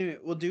Anyway,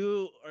 we'll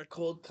do our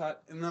cold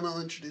cut, and then I'll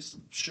introduce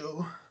the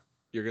show.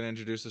 You're gonna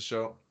introduce the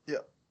show? Yeah.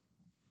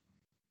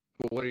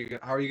 Well,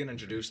 how are you gonna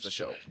introduce the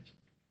show?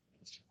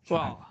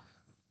 Well,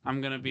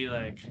 I'm gonna be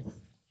like,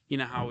 you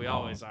know how we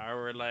always are.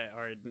 We're like,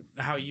 or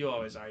how you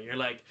always are. You're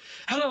like,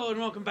 hello and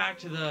welcome back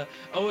to the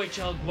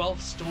OHL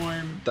Guelph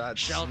Storm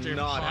Shelter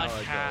not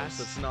podcast. how it goes.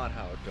 That's not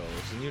how it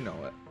goes, and you know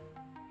it.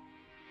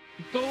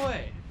 Go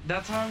away.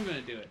 That's how I'm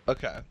gonna do it.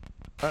 Okay.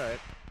 All right.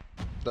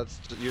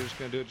 You're just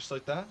gonna do it just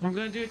like that? I'm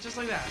gonna do it just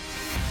like that.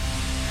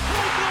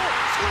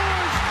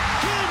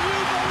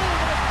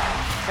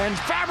 And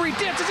Fabry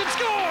dances and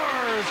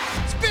scores!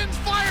 Spins,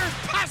 fires,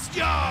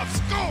 Pastov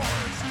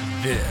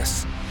scores!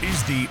 This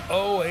is the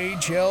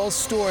OHL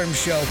Storm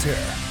Shelter.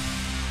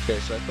 Okay,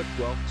 so I put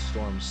Guelph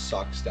Storm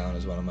sucks down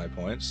as one of my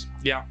points.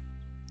 Yeah.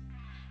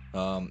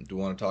 Do you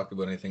want to talk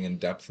about anything in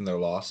depth in their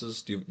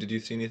losses? Did you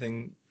see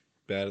anything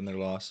bad in their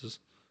losses?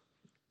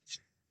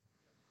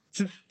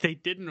 They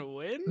didn't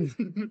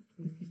win?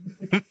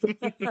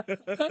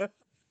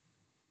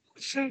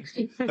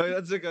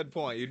 That's a good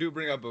point. You do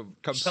bring up a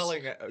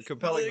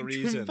compelling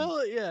reason.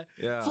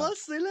 Yeah.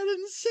 Plus, they let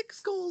in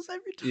 6 goals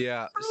every time.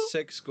 Yeah,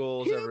 6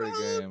 goals every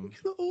game.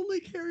 The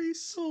only carry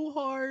so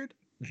hard.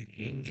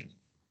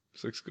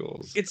 6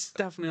 goals. It's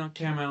definitely not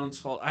Cam Allen's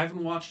fault. I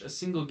haven't watched a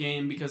single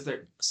game because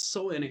they're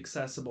so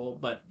inaccessible,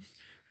 but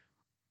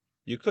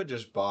You could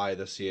just buy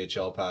the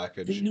CHL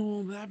package.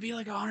 that'd be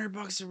like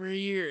 $100 every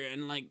year,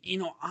 and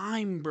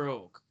I'm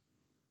broke.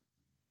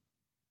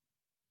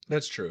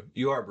 That's true.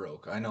 You are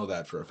broke. I know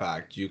that for a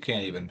fact. You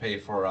can't even pay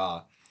for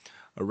a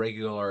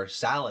regular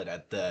salad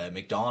at the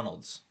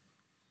McDonald's.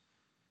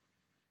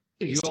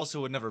 You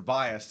also would never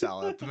buy a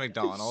salad at the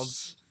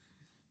McDonald's.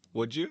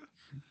 Would you?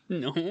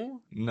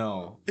 No.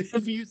 No.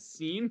 Have you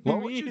seen What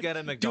me? would you get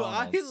at Do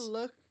McDonald's? I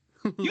look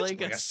You like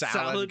look like a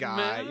salad guy.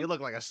 man? You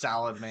look like a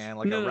salad man,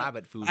 like No, a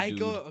rabbit food I dude.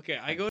 go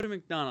to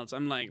McDonald's.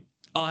 I'm like,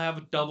 I'll have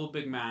a double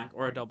Big Mac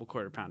or a double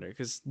quarter pounder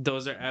because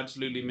those are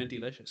absolutely mint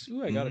delicious.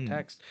 Ooh, I got a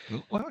text.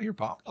 Well, you're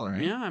popular,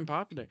 right? Yeah, I'm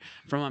popular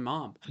from my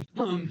mom.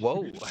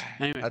 Whoa.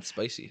 Anyway. That's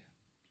spicy.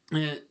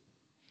 Uh,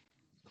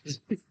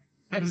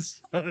 I'm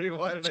sorry,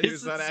 why did I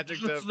use that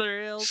adjective? The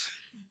rails.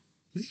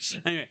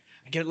 Anyway,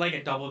 I get like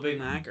a double Big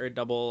Mac or a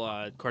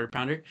double quarter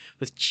pounder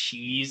with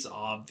cheese.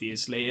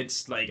 Obviously,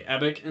 it's like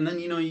epic. And then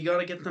you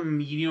gotta get the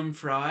medium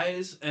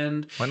fries,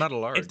 and Why not a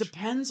large? it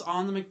depends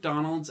on the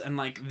McDonald's and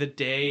like the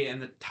day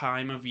and the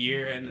time of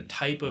year and the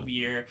type of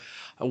year,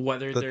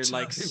 whether they're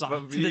like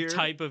the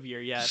type of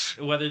year. Yes,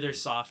 whether their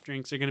soft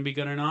drinks are gonna be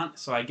good or not.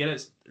 So I get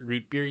a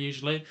root beer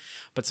usually,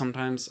 but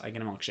sometimes I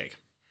get a milkshake.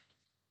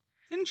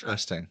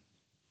 Interesting.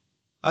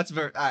 That's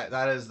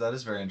that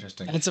is very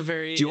interesting. It's a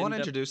very. Do you want to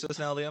introduce us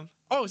now, Liam?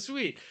 Oh,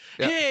 sweet.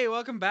 Yeah. Hey,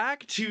 welcome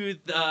back to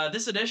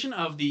this edition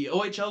of the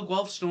OHL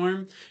Guelph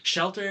Storm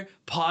Shelter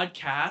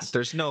podcast.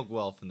 There's no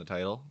Guelph in the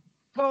title.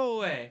 Go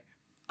away.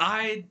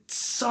 I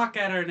suck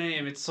at our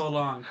name. It's so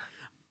long.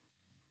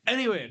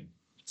 Anyway,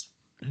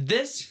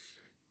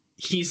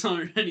 he's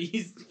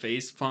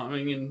face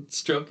palming and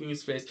stroking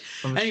his face.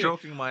 I'm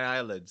stroking my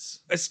eyelids.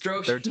 A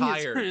stroke. They're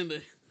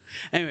tired.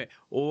 Anyway,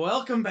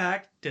 welcome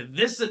back to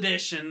this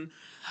edition.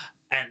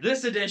 And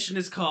this edition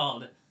is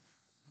called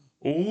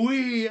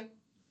We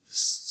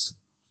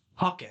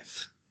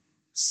Sucketh.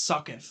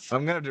 Sucketh.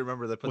 I'm gonna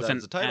remember to put With that an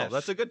as a title. F.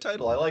 That's a good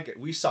title. I like it.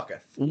 We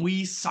sucketh.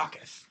 We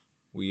Sucketh.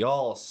 We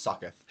all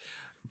sucketh.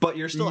 But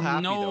you're still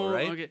happy though,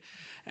 right? Okay.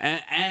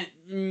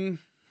 And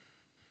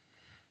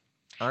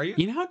Are you?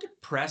 you know how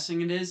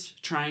depressing it is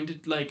trying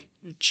to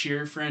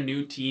cheer for a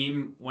new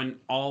team when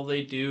all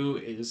they do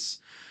is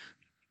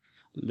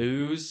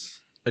lose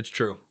It's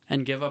true.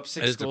 and give up It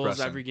 6 is goals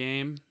depressing. every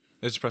game?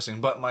 It's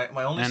depressing. But my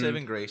only And-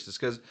 saving grace is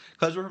because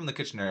we're from the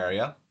Kitchener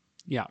area.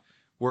 Yeah.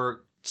 We're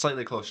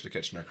slightly closer to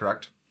Kitchener,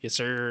 correct? Yes,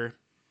 sir.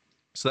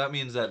 So that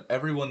means that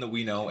everyone that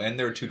we know and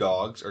their 2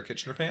 dogs are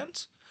Kitchener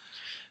fans.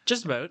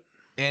 Just about.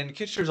 And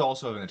Kitchener's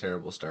also having a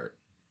terrible start.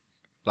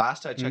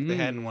 Last I checked, they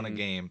hadn't won a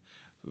game.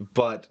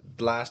 But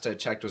last I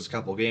checked was a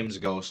couple games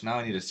ago, so now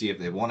I need to see if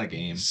they won a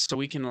game. So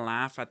we can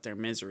laugh at their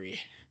misery.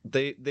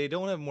 They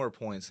don't have more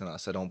points than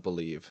us, I don't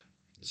believe.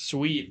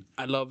 Sweet.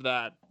 I love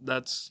that.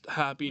 That's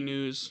happy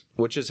news.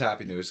 Which is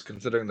happy news,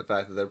 considering the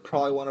fact that they're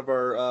probably one of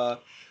our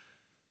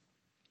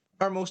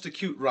most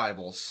acute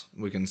rivals,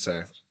 we can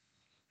say.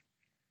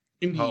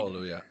 Indeed.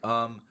 Hallelujah.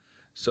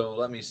 So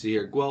let me see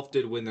here. Guelph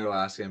did win their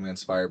last game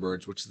against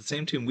Firebirds, which is the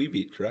same team we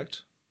beat,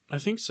 correct? I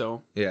think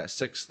so. Yeah,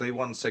 they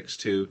won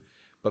 6-2.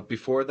 But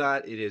before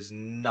that, it is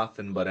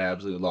nothing but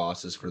absolute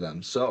losses for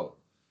them. So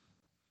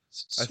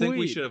I think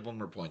we should have one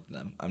more point than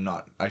them. I'm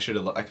not. I could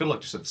have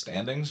looked just at the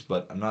standings,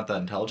 but I'm not that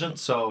intelligent.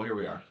 So here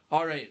we are.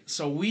 All right.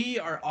 So we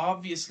are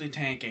obviously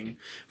tanking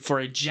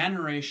for a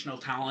generational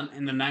talent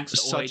in the next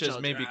Such OHL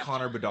as maybe draft.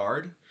 Connor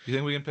Bedard. You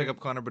think we can pick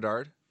up Connor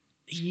Bedard?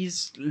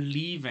 He's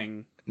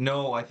leaving.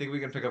 No, I think we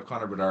can pick up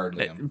Connor Bedard,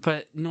 Liam.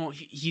 But no,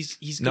 he's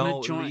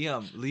gonna join.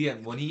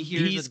 Liam. When he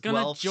hears that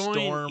Guelph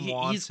Storm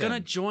wants he's gonna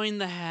him. join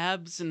the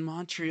Habs in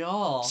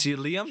Montreal. See,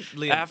 Liam.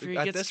 After he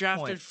at gets this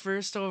drafted point,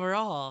 first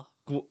overall.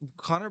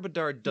 Connor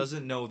Bedard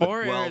doesn't know that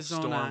Or Guelph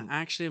Arizona. Storm.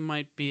 Actually, it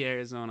might be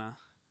Arizona.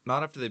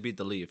 Not after they beat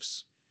the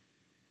Leafs.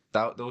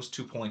 Those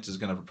 2 points is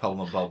going to propel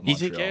them above You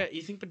Montreal.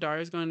 think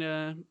Bedard is going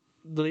to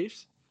the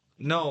Leafs?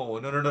 No.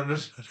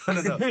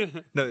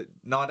 No,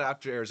 not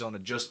after Arizona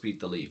just beat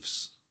the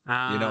Leafs.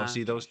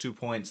 See those 2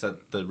 points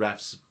that the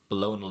refs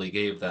baloneyly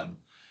gave them.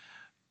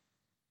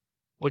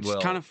 Which is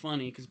kind of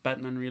funny because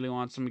Bettman really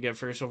wants them to get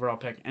first overall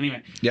pick.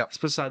 Anyway, Yep. it's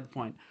beside the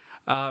point.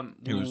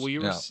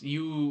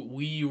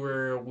 You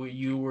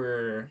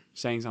were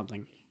saying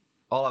something.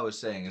 All I was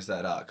saying is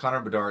that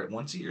Connor Bedard,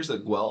 once he hears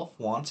that Guelph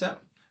wants him,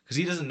 because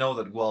he doesn't know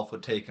that Guelph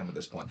would take him at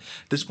this point.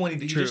 At this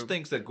point, he just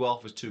thinks that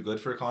Guelph is too good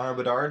for Connor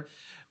Bedard.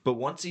 But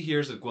once he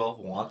hears that Guelph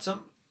wants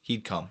him,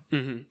 he'd come.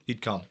 Mm-hmm.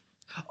 He'd come.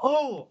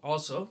 Oh,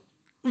 also,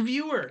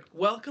 viewer,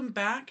 welcome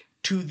back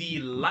to the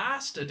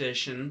last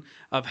edition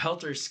of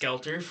Helter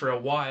Skelter for a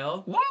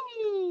while.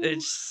 Woo!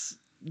 It's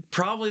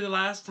probably the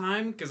last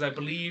time, because I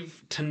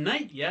believe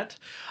tonight yet,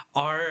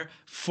 our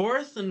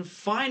fourth and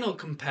final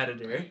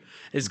competitor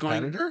is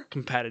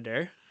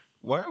Competitor?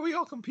 Why are we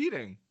all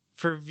competing?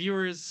 For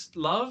viewers'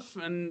 love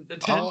and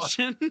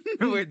attention.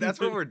 Oh. Wait,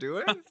 that's what we're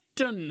doing? I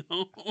don't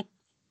know.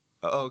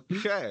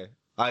 Okay.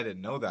 I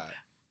didn't know that.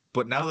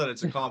 But now that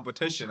it's a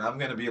competition, I'm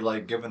going to be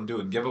like doing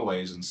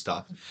giveaways and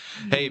stuff.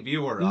 Hey,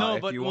 viewer,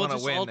 if you want to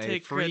win a free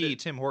credit.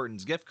 Tim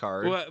Hortons gift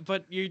card. Well,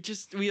 but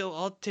we'll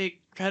all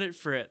take credit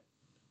for it.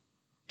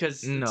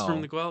 Because it's from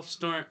the Guelph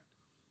Storm.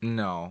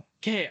 No.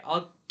 Okay,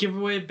 I'll give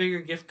away a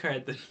bigger gift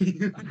card than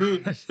you.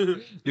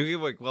 You give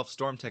away Guelph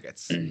Storm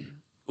tickets.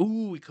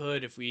 Ooh, we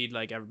could if we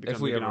ever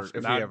become big enough.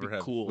 That'd be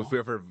cool. If we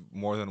ever have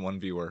more than one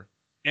viewer.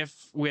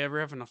 If we ever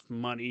have enough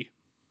money.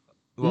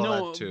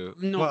 Well, that too.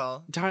 No,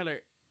 well,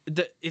 Tyler,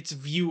 it's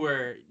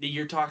viewer.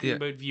 You're talking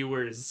about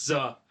viewers.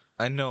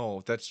 I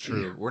know, that's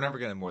true. We're never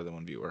getting more than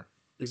one viewer.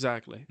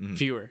 Exactly. Mm-hmm.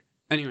 Viewer.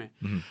 Anyway,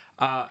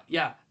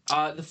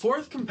 the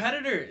fourth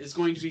competitor is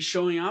going to be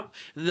showing up,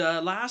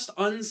 the last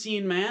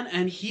unseen man,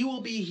 and he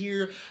will be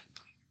here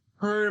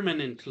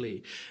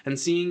permanently. And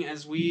seeing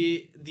as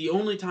the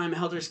only time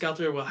Helter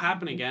Skelter will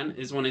happen again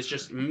is when it's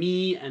just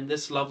me and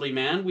this lovely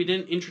man. We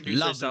didn't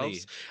introduce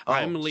ourselves.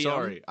 I'm Liam.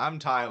 Sorry, I'm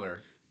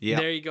Tyler. Yeah.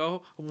 There you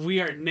go.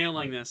 We are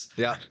nailing this.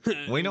 Yeah.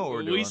 We know what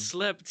we're doing. We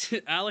slipped.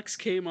 Alex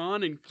came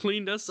on and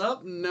cleaned us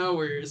up. Now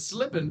we're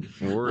slipping.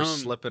 We're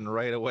slipping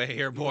right away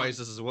here, boys.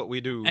 This is what we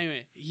do.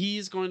 Anyway,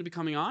 he's going to be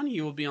coming on. He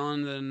will be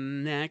on the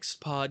next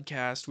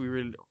podcast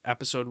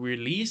episode we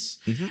release.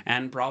 Mm-hmm.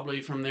 And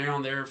probably from there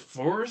on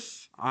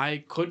forth,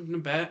 I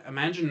couldn't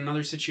imagine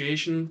another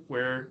situation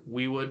where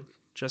we would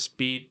just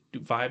be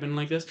vibing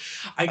like this.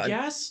 I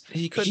guess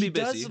he could be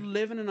busy. He does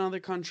live in another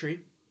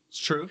country. It's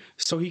true.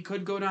 So he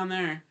could go down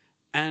there,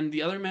 and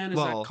the other man is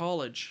at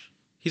college.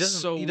 He doesn't.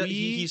 So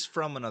he's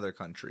from another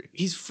country.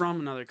 He's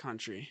from another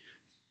country.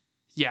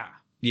 Yeah.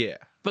 Yeah.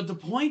 But the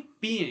point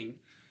being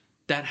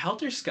that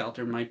Helter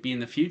Skelter might be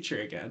in the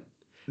future again.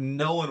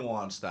 No one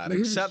wants that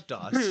except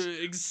us.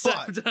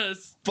 Except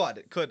us. But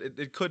it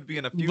could be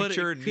in a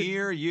future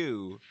near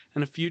you.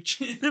 In a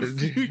future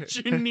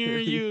near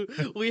you.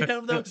 We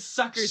have those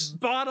suckers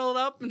bottled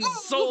up and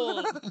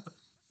sold.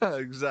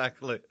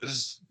 Exactly.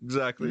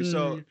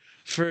 So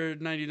for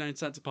 99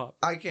 cents a pop.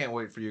 I can't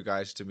wait for you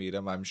guys to meet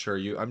him. I'm sure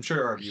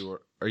our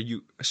viewer.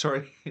 You guys.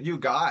 Sorry. No,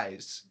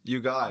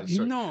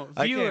 viewer.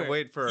 I can't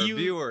wait for our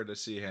viewer to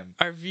see him.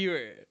 Our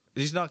viewer.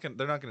 They're not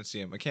gonna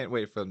see him. I can't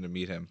wait for them to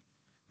meet him.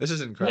 This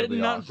is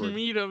incredibly awkward. Not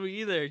meet him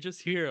either.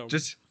 Just hear him.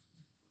 That's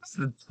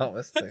the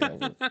dumbest thing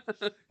ever.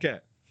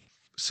 Okay.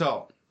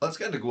 So let's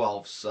get into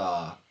Guelph's.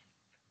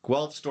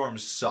 Guelph Storm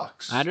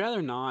sucks. I'd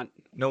rather not.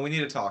 No, we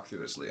need to talk through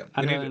this, Liam.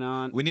 I'd rather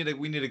not. We need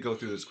to go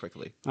through this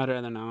quickly. I'd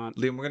rather not.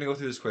 Liam, we're gonna go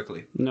through this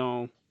quickly.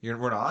 No.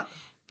 We're not?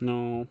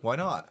 No. Why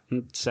not?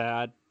 It's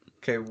sad.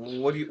 Okay,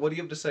 what do you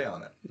have to say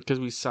on it? Because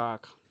we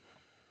suck.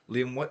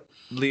 Liam,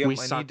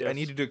 I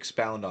need you to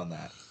expound on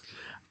that.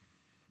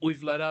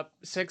 We've let up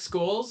 6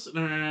 goals in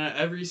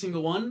every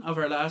single one of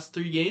our last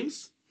 3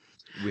 games.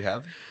 We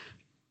have?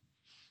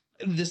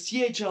 The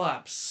CHL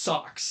app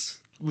sucks.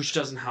 Which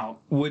doesn't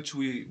help. Which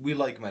we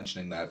like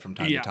mentioning that from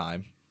time to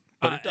time.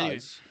 But it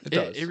does.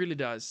 It really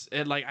does.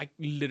 I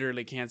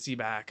literally can't see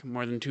back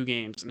more than 2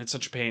 games, and it's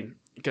such a pain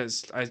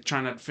because I was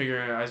trying to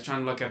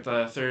look at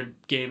the 3rd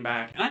game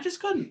back, and I just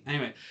couldn't.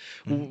 Anyway,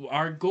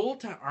 our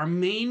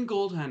main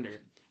goaltender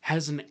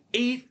has an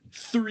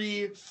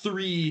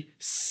 833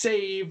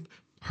 save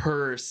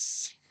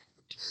purse.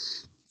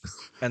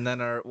 And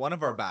then one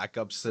of our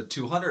backups, the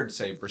 200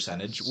 save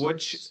percentage,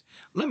 which,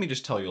 let me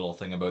just tell you a little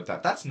thing about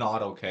that. That's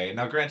not okay.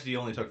 Now, granted, he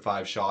only took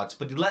 5 shots,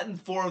 but he let in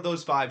 4 of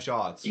those 5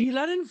 shots. He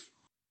let in?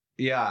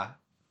 Yeah,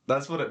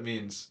 that's what it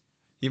means.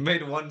 He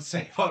made 1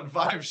 save on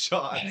 5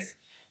 shots.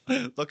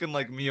 Looking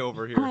like me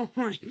over here. Oh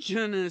my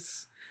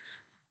goodness.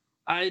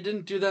 I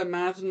didn't do that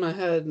math in my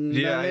head. And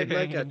I made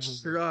like a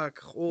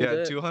truck.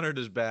 200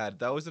 is bad.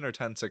 That was in our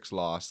 10-6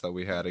 loss that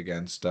we had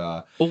against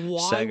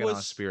Saginaw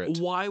Spirit.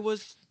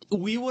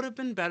 We would have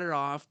been better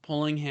off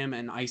pulling him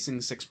and icing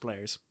 6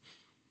 players.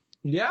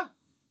 Yeah.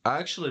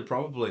 Actually,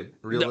 probably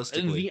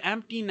realistically, the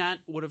empty net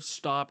would have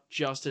stopped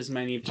just as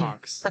many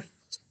pucks.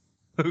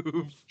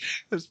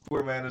 this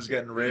poor man is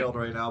getting railed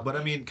right now. But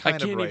I mean, kind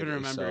of I can't rightly even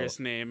remember so. his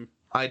name.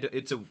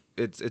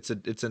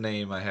 It's a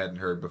name I hadn't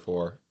heard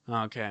before.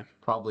 Okay.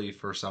 Probably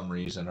for some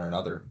reason or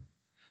another.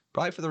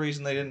 Probably for the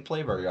reason they didn't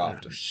play very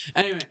often.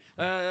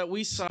 Anyway,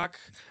 we suck.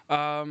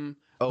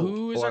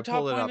 Who is our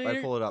top point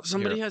I pull it up.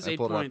 Somebody here. has I 8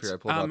 pulled points. It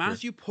up here. I pulled it up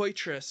Matthew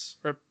Poitras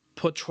or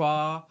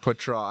Poitras.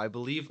 Poitras. I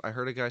believe I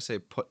heard a guy say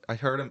I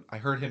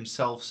heard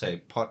himself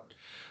say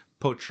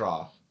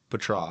Poitras.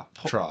 Tra.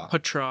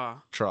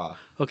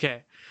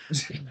 Okay.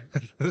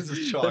 This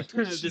is chalk.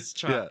 This is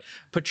chalk. Yeah.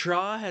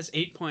 Poitras has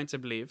 8 points, I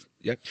believe.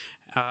 Yep.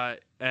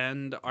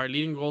 And our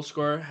leading goal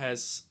scorer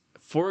has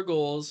 4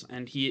 goals,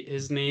 and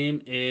his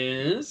name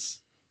is,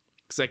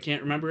 because I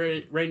can't remember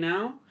it right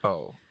now.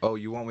 Oh,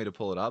 you want me to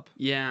pull it up?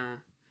 Yeah.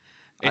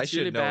 I It's should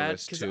really know bad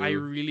this, because too. I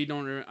really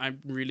don't. I'm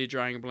really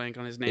drawing a blank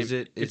on his name.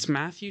 It's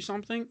Matthew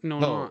something?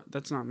 No,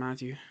 that's not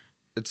Matthew.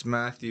 It's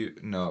Matthew.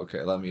 No,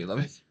 okay. Let me.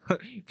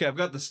 Okay, I've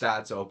got the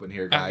stats open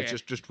here, guys.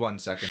 Okay. Just 1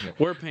 second here.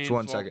 We're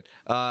painful. Just 1 second.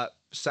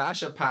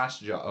 Sasha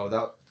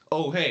Pastja.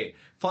 Oh, hey.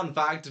 Fun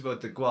fact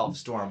about the Guelph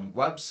Storm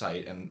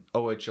website and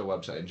OHL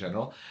website in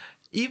general.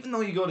 Even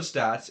though you go to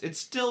stats, it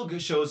still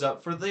shows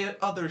up for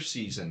the other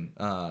season.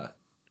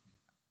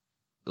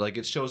 Like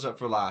it shows up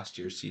for last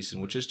year's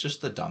season, which is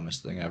just the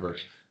dumbest thing ever.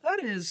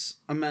 That is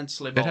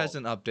immensely It bold.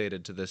 hasn't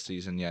updated to this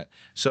season yet.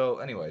 So,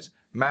 anyways,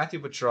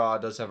 Matthew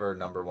Poitras does have our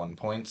number 1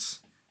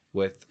 points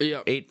with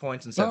 8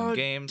 points in 7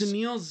 games.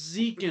 Daniil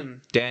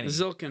Zilkin. Danny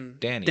Zilkin.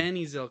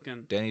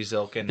 Zilkin. Danny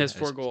Zilkin Has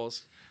 4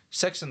 goals.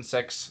 6 and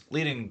 6,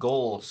 leading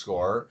goal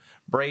scorer.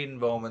 Braden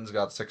Bowman's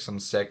got 6 and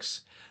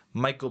 6.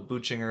 Michael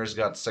Buchinger's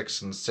got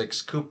 6 and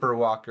 6. Cooper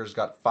Walker's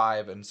got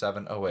 5 and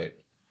 7. Oh wait,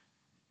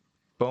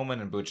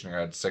 Bowman and Buchinger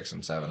had 6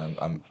 and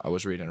 7. I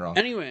was reading it wrong.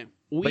 Anyway,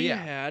 we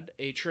had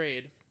a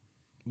trade.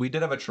 We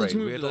did have a trade. Let's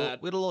move We had to a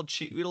that. little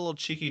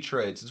cheeky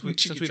trade since we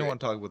Cheeky don't want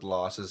to talk about the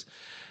losses.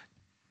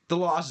 The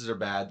losses are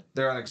bad.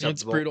 They're unacceptable.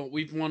 It's brutal.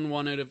 We've won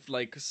 1 out of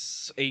like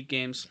 8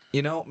 games.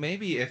 You know,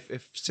 maybe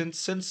if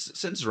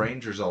since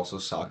Rangers also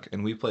suck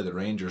and we play the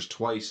Rangers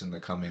twice in the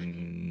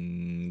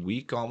coming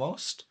week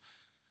almost,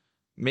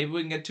 maybe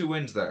we can get 2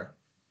 wins there.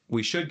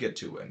 We should get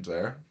 2 wins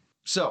there.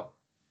 So,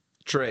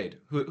 trade.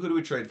 Who do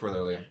we trade for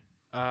there, Liam?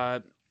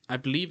 I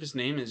believe his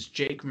name is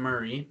Jake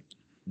Murray.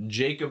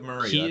 Jacob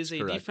Murray. He that's is a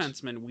correct.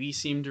 defenseman. We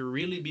seem to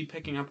really be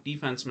picking up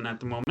defensemen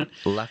at the moment.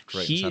 Left,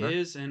 right, He center.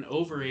 is an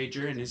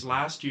overager in his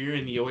last year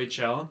in the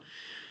OHL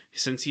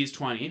since he's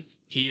 20.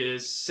 He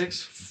is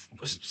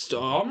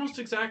almost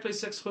exactly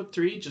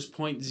 6'3", just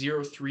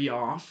 0.03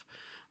 off.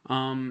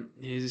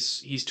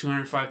 He's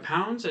 205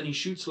 pounds and he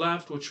shoots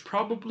left, which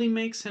probably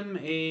makes him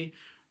a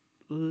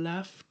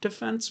left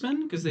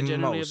defenseman because they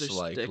generally have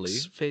their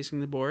sticks facing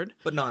the board.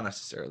 But not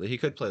necessarily. He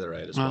could play the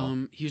right as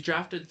well. He was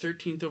drafted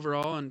 13th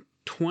overall in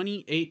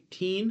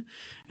 2018,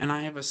 and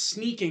I have a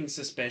sneaking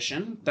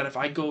suspicion that if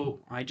I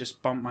just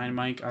bumped my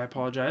mic, I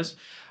apologize.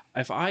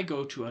 If I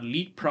go to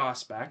Elite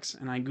Prospects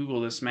and I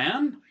Google this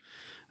man,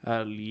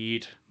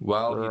 Elite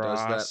Well, he does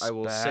that. Prospects. I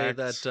will say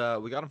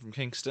that we got him from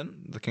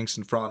Kingston, the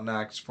Kingston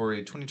Frontenacs, for a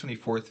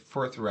 2024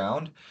 fourth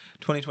round,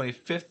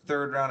 2025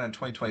 third round, and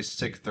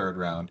 2026 third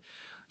round.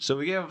 So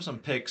we gave him some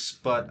picks,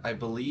 but I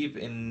believe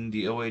in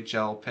the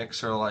OHL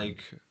picks are like,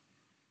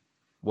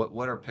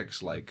 what are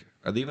picks like?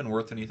 Are they even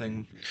worth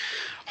anything?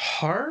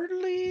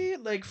 Hardly.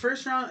 Like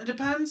first round, it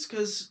depends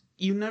because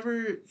you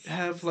never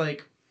have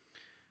like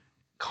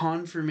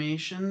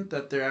confirmation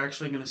that they're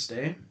actually going to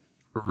stay.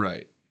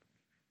 Right.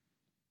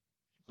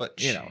 But,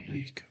 you know,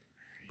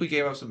 we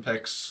gave up some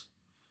picks.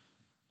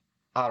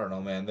 I don't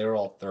know, man. They were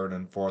all 3rd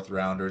and 4th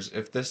rounders.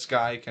 If this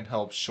guy can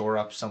help shore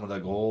up some of the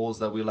goals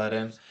that we let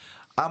in,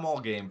 I'm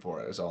all game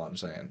for it, is all I'm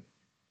saying.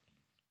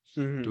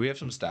 Mm-hmm. Do we have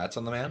some stats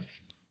on the man?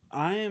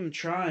 I am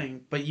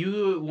trying, but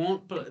you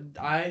won't. But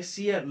I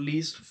see at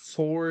least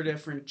 4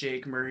 different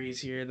Jake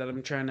Murrays here that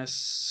I'm trying to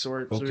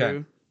sort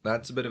through.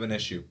 That's a bit of an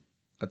issue.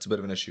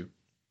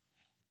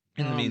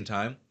 In the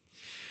meantime,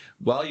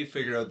 while you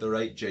figure out the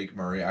right Jake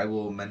Murray, I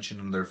will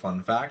mention another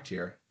fun fact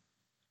here.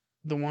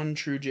 The one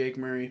true Jake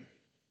Murray.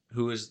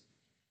 Who is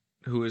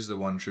the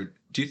one true?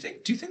 Do you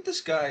think this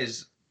guy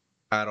is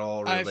at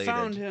all related I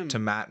found him. to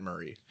Matt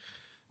Murray?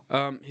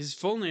 His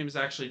full name is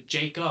actually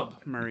Jacob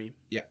Murray.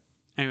 Yeah.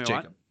 Anyway,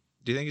 Jacob. what?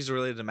 Do you think he's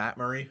related to Matt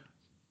Murray?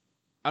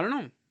 I don't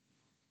know.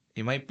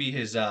 He might be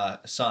his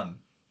son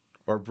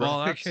or brother.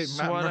 Well, that's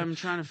what I'm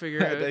trying to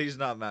figure out. He's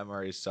not Matt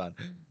Murray's son,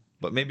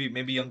 but maybe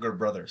younger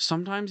brother.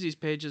 Sometimes these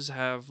pages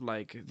have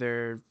like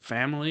their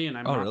family, and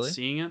I'm not really?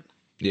 seeing it.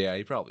 Yeah,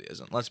 he probably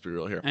isn't. Let's be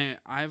real here. And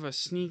I have a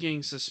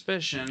sneaking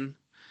suspicion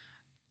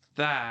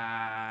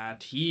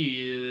that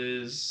he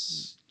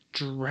is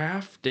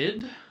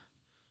drafted,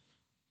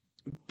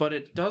 but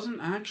it doesn't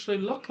actually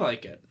look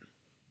like it.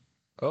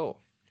 Oh.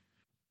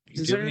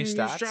 Do you have any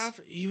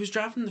stats? He was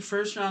drafted in the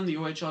first round of the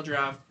OHL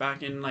draft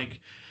back in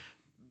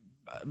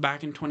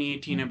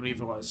 2018, I believe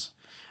it was.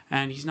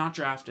 And he's not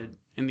drafted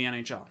in the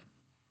NHL.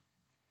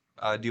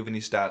 Do you have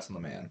any stats on the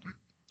man?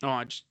 Oh,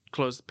 I just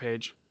closed the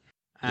page.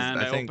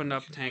 And I opened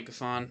up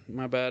Tankathon.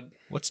 My bad.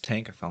 What's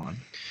Tankathon?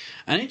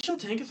 NHL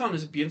Tankathon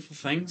is a beautiful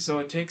thing. So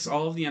it takes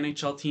all of the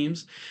NHL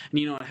teams, and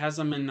it has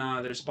them in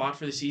their spot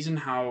for the season,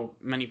 how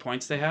many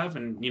points they have,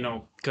 and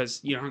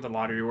because how the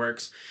lottery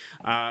works.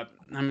 I'm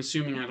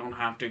assuming I don't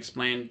have to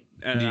explain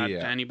to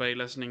anybody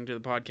listening to the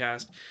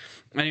podcast.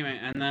 Anyway,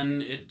 and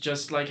then it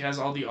just has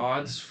all the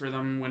odds for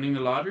them winning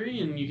the lottery,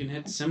 and you can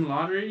hit Sim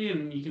Lottery,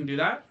 and you can do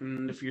that.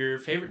 And if your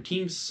favorite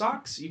team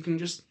sucks, you can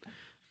just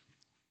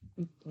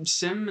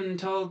sim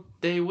until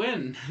they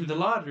win the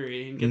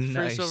lottery and get the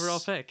first overall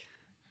pick.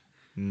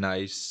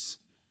 Nice.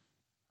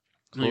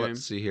 Well,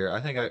 let's see here. I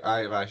think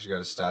I've actually got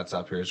his stats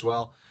up here as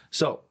well.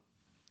 So,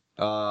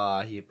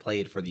 he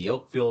played for the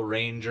Oakville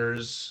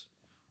Rangers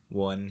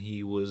when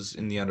he was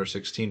in the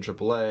under-16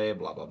 AAA,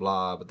 blah, blah,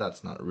 blah, but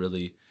that's not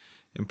really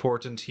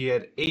important. He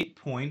had 8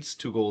 points,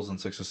 2 goals,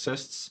 and 6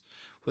 assists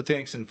with the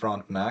Yanks in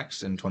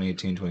Frontenac in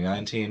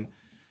 2018-2019.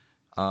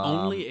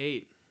 Only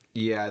 8.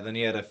 Yeah, then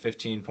he had a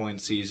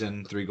 15-point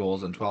season, 3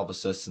 goals and 12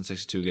 assists in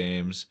 62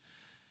 games.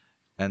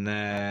 And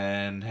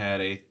then had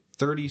a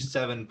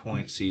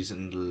 37-point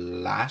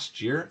season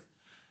last year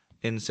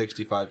in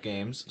 65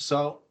 games.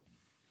 So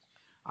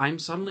I'm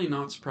suddenly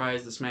not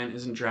surprised this man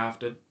isn't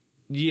drafted.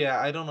 Yeah,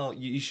 I don't know.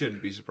 You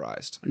shouldn't be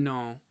surprised.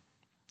 No.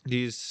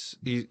 He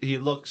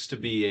looks to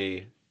be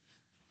a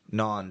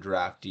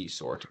non-draftee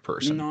sort of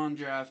person.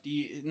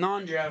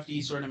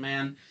 Non-draftee sort of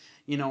man.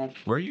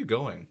 Where are you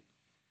going?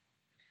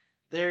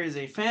 There is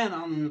a fan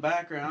on in the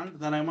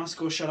background that I must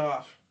go shut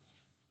off.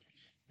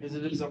 Because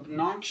it is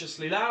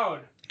obnoxiously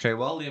loud. Okay,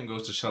 well, Liam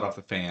goes to shut off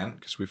the fan,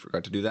 because we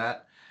forgot to do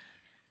that.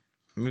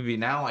 Maybe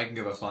now I can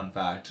give a fun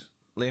fact.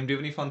 Liam, do you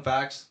have any fun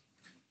facts?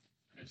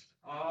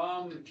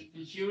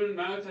 The human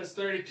mouth has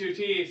 32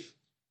 teeth.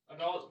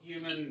 Adult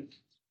human...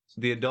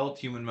 The adult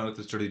human mouth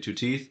has 32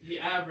 teeth? The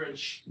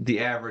average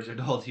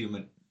adult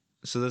human...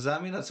 So does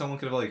that mean that someone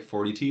could have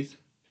 40 teeth?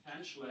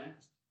 Potentially.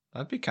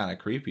 That'd be kind of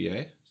creepy,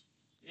 eh?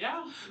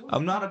 Yeah.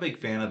 I'm not a big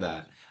fan of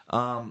that.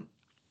 I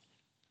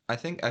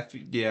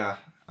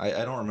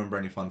don't remember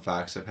any fun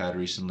facts I've had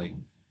recently.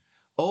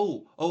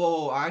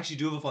 Oh, I actually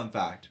do have a fun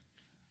fact.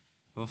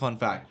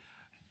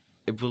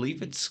 I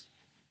believe it's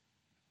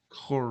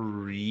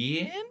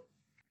Korean?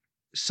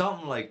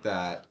 Something like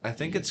that. I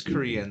think it's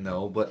Korean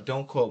though, but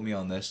don't quote me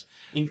on this.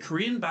 In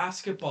Korean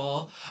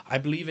basketball, I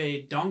believe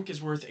a dunk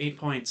is worth 8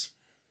 points.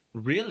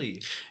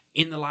 Really?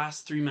 In the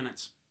last 3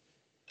 minutes.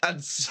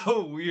 That's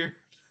so weird.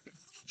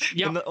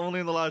 Yeah.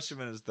 Only in the last 2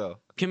 minutes, though.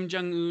 Kim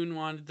Jong-un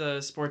wanted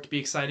the sport to be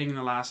exciting in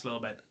the last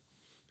little bit.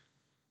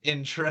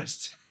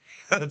 Interesting.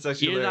 That's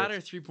actually Either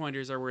hilarious. that or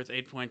 3-pointers are worth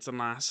 8 points in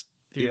the last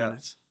 3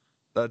 minutes.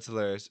 That's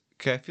hilarious.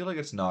 Okay, I feel like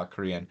it's not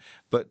Korean,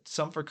 but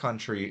some for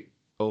country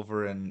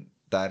over in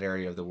that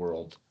area of the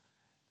world,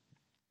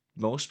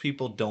 most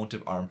people don't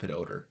have armpit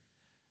odor,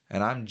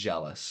 and I'm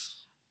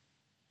jealous.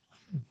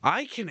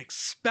 I can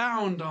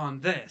expound on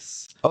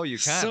this. Oh, you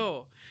can?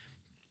 So,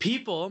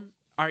 people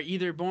are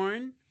either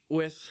born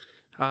with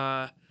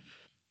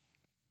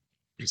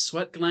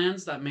sweat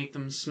glands that make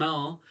them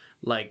smell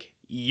like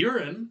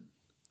urine.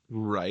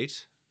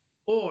 Right.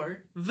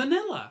 Or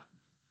vanilla.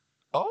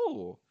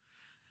 Oh.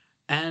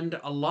 And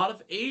a lot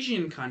of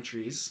Asian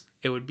countries,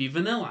 it would be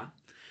vanilla.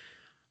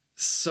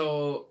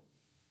 So,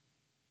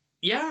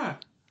 yeah.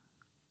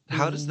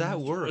 How does that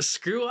work?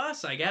 Screw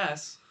us, I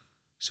guess.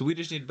 So we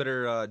just need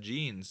better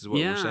genes, is what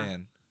we're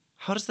saying.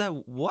 How does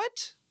that...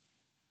 What?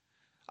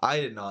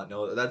 I did not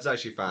know that. That's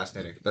actually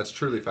fascinating. That's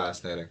truly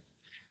fascinating.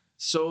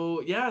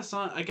 So, yeah,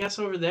 so I guess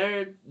over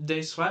there,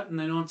 they sweat and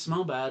they don't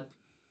smell bad.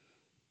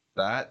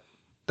 That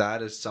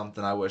is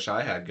something I wish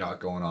I had got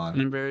going on.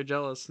 I'm very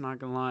jealous, not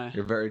gonna lie.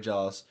 You're very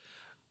jealous.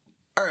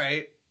 All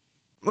right.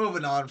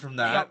 Moving on from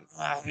that.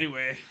 Yep.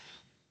 Anyway.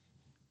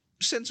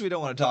 Since we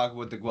don't want to talk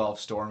about the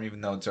Guelph Storm,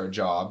 even though it's our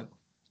job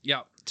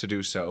to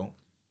do so,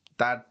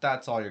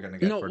 that's all you're going to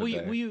get for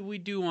today. No, we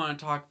do want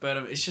to talk about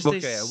them. It's just they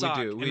suck,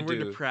 and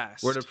we're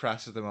depressed. We're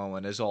depressed at the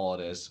moment is all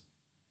it is.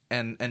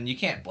 And you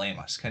can't blame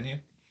us, can you?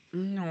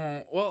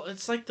 No. Well,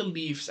 it's like the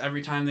Leafs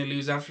every time they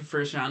lose after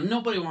first round.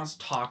 Nobody wants to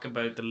talk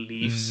about the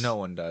Leafs. No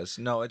one does.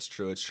 No, it's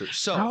true.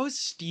 So how is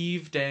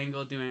Steve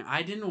Dangle doing?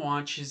 I didn't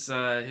watch his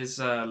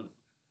LFR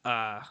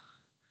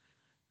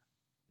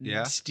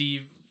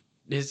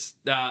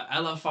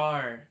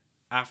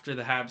after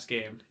the Habs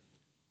game.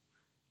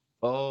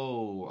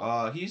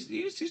 Oh, he's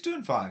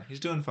doing fine. He's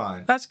doing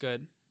fine. That's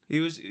good.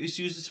 He was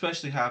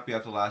especially happy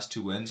after the last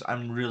 2 wins.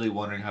 I'm really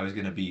wondering how he's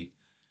going to be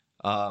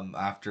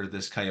after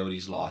this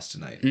Coyotes loss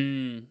tonight.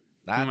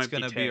 That's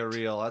going to be a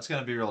real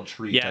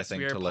treat, I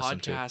think, to listen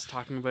to. Yes, we're a podcast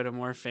talking about a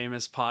more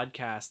famous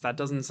podcast. That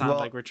doesn't sound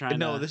like we're trying to...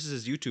 No, this is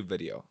his YouTube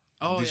video.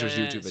 Oh, These are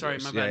YouTube videos. Sorry,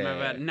 my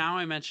bad. Now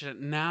I mentioned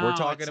it. Now we're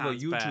talking about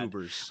YouTubers.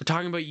 Bad. We're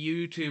talking about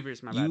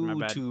YouTubers. My bad. All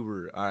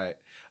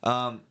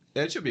right.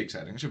 It should be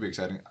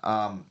exciting.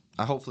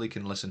 I hopefully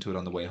can listen to it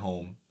on the way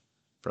home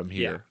from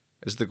here.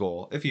 Yeah. Is the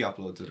goal. If he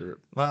uploads it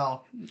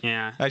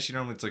actually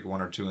normally it's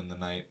 1 or 2 in the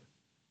night.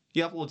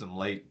 He uploads them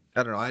late.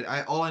 I don't know.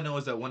 I all I know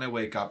is that when I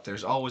wake up,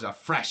 there's always a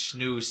fresh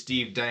new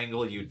Steve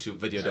Dangle YouTube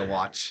video to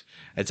watch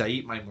as I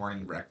eat my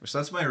morning breakfast.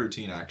 That's my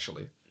routine,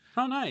 actually.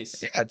 Oh,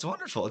 nice. Yeah, it's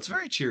wonderful. It's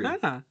very cheery.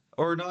 Yeah.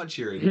 Or not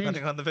cheery,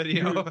 depending on the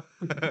video.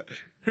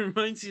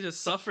 Reminds you to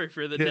suffer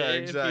for the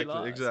day. Yeah, if you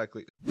lost.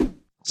 exactly.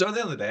 So at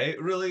the end of the day,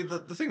 really, the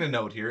thing to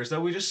note here is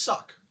that we just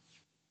suck.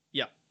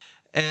 Yeah.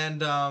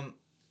 And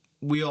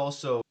we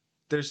also,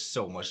 there's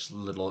so much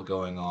little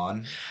going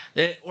on.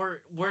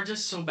 We're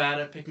just so bad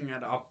at picking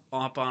it up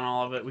on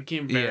all of it. We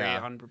came very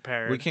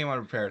unprepared. We came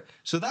unprepared.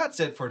 So that's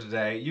it for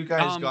today. You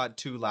guys got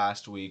 2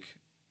 last week.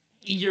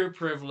 You're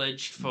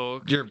privileged,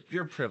 folk.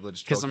 You're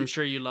privileged, because I'm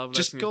sure you love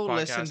listening. Just go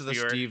listen to the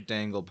Steve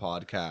Dangle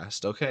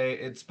podcast, okay?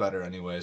 It's better anyways.